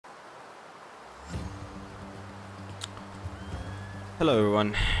Hello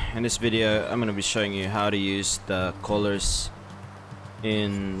everyone, in this video I'm going to be showing you how to use the callers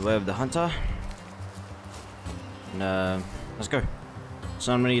in Way of the Hunter. And let's go.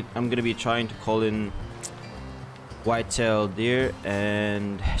 So I'm going to be trying to call in white-tailed deer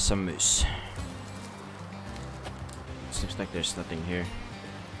and some moose. Seems like there's nothing here.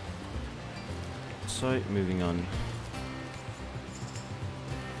 So moving on.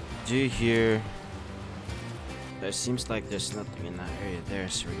 Do you hear? There seems like there's nothing in that area there,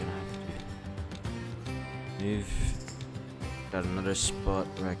 so we're gonna have to move. Got another spot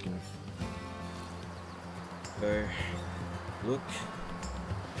where I can go look.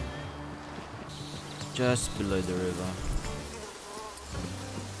 Just below the river.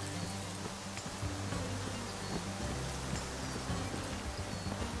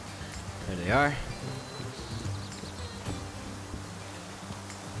 There they are.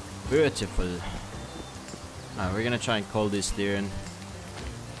 Beautiful. We're gonna try and call this deer in.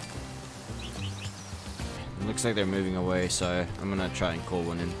 It looks like they're moving away, so I'm gonna try and call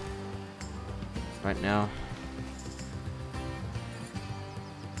one in right now.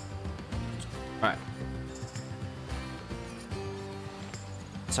 Alright.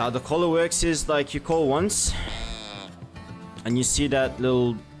 So how the caller works is like you call once and you see that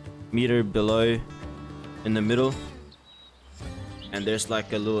little meter below in the middle, and there's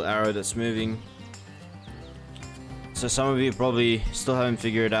like a little arrow that's moving. So some of you probably still haven't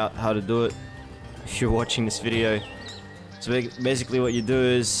figured out how to do it if you're watching this video. So basically what you do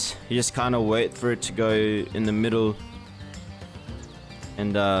is you just kind of wait for it to go in the middle,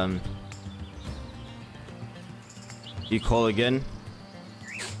 and you call again,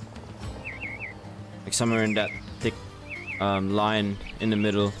 like somewhere in that thick line in the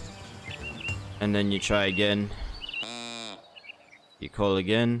middle, and then you try again, you call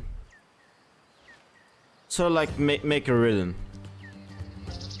again. Sort of like make a rhythm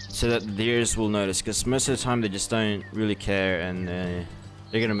so that the deers will notice, because most of the time they just don't really care, and they're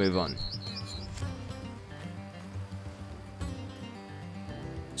gonna move on.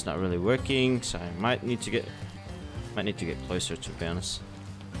 It's not really working, so I might need to get closer, to be honest.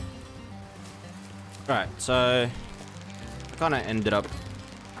 Alright, so I kinda ended up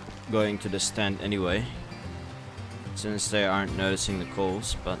going to the stand anyway, since they aren't noticing the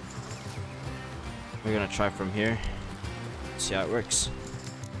calls, but we're gonna try from here, see how it works.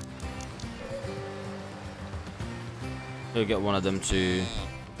 You'll get one of them to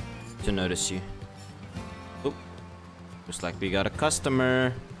notice you. Oh, looks like we got a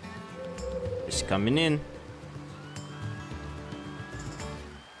customer. Just coming in.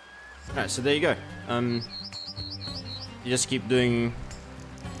 Alright, so there you go. You just keep doing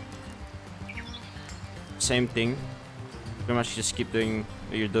same thing. Pretty much just keep doing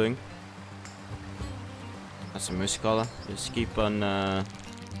what you're doing. That's a moose collar. Just keep on what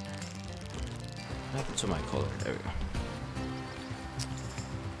happened to my collar? There we go.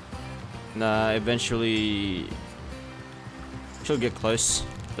 And eventually she'll get close,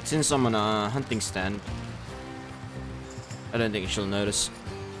 but since I'm on a hunting stand, I don't think she'll notice.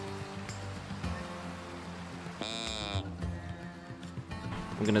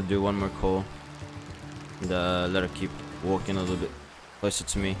 I'm gonna do one more call and let her keep walking a little bit closer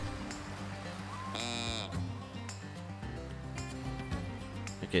to me.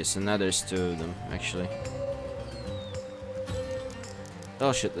 Okay, so now there's two of them, actually.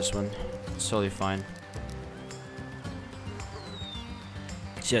 I'll shoot this one. It's totally fine.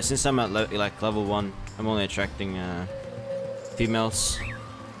 So yeah, since I'm at like level 1, I'm only attracting females.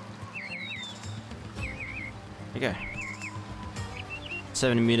 Okay.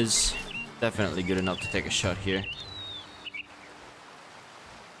 70 meters. Definitely good enough to take a shot here.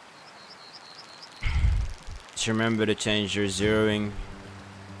 Just remember to change your zeroing.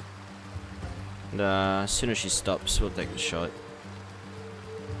 And as soon as she stops, we'll take a shot.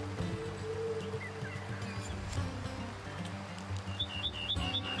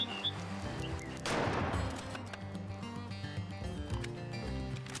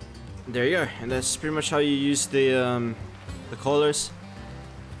 There you go, and that's pretty much how you use the callers.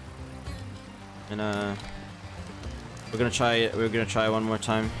 And we're gonna try one more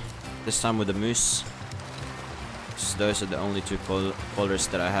time. This time with the moose. So those are the only two callers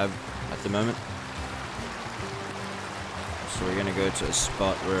that I have at the moment. So we're gonna go to a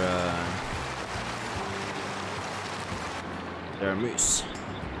spot where there are moose.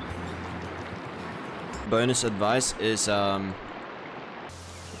 Bonus advice is I'll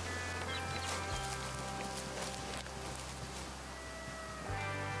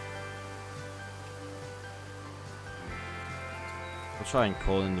try and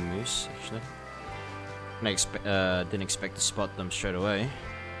call in the moose actually. Didn't expect to spot them straight away.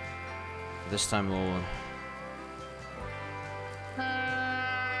 This time we'll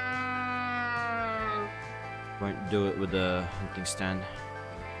won't do it with the hunting stand.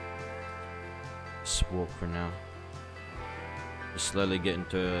 Just walk for now. Just slowly get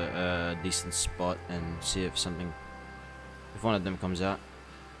into a decent spot and see if one of them comes out.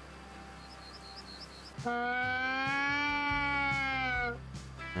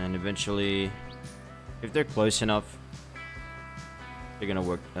 And eventually, if they're close enough, they're gonna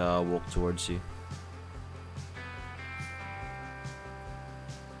walk towards you.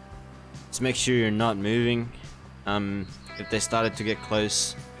 Just make sure you're not moving if they started to get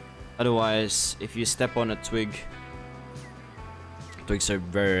close. Otherwise, if you step on a twig, twigs are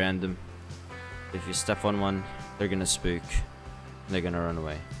very random. If you step on one, they're gonna spook. They're gonna run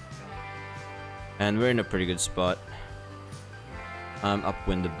away. And we're in a pretty good spot. I'm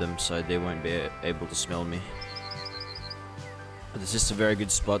upwind of them, so they won't be able to smell me. But this is a very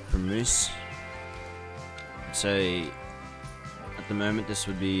good spot for moose. I'd say at the moment this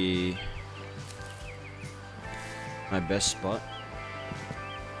would be my best spot.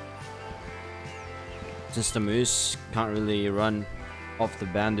 Since the moose can't really run off the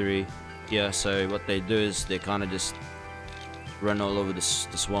boundary here, so what they do is they kind of just run all over the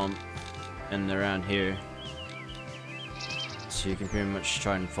swamp and around here. So you can pretty much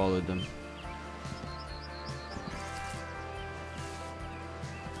try and follow them.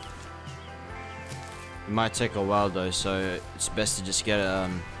 It might take a while though, so it's best to just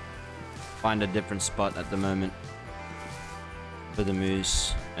find a different spot at the moment for the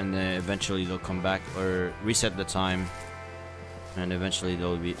moose, and then eventually they'll come back or reset the time, and eventually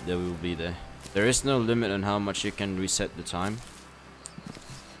they will be there. There is no limit on how much you can reset the time,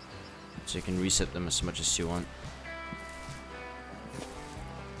 so you can reset them as much as you want.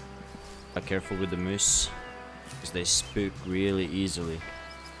 Be careful with the moose, because they spook really easily.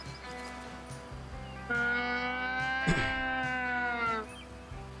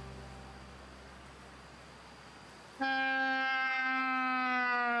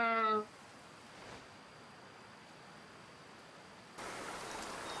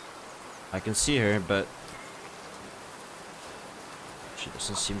 I can see her, but she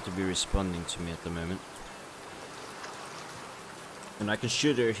doesn't seem to be responding to me at the moment. And I can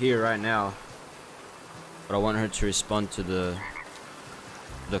shoot her here right now, but I want her to respond to the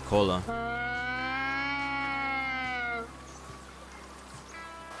cola.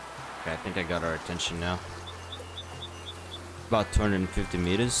 Okay, I think I got our attention now. About 250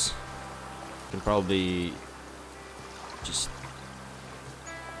 meters. Can probably just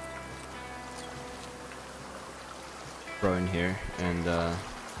throw in here, and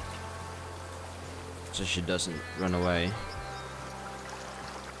so she doesn't run away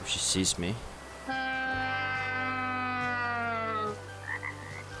if she sees me. But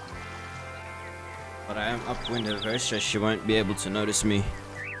I am upwind of her, so she won't be able to notice me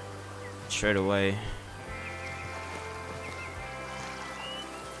straight away.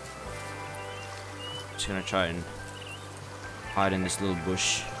 Just gonna try and hide in this little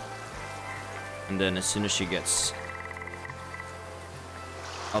bush, and then as soon as she gets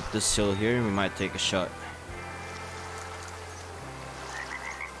up this hill here, we might take a shot.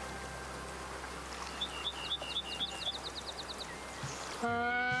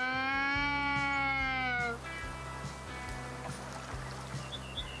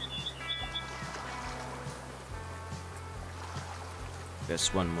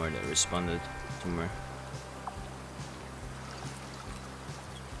 There's one more that responded somewhere.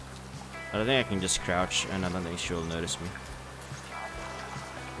 But I think I can just crouch, and I don't think she'll notice me.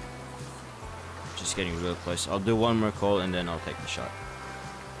 Just getting real close. I'll do one more call and then I'll take the shot.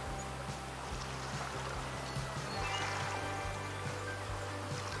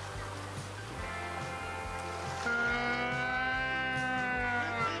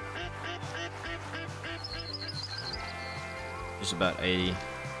 Just about 80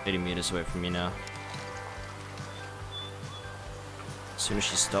 meters away from me now. As soon as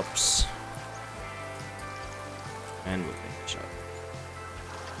she stops, and we'll take the shot.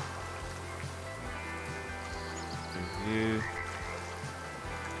 Review.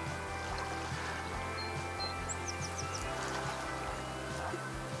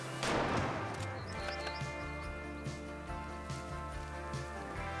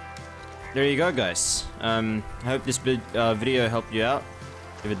 There you go, guys. I hope this video helped you out.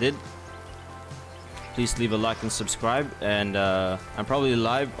 If it did, please leave a like and subscribe. And I'm probably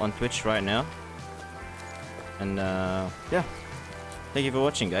live on Twitch right now. And yeah, thank you for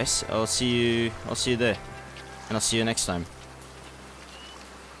watching, guys. I'll see you there, and I'll see you next time.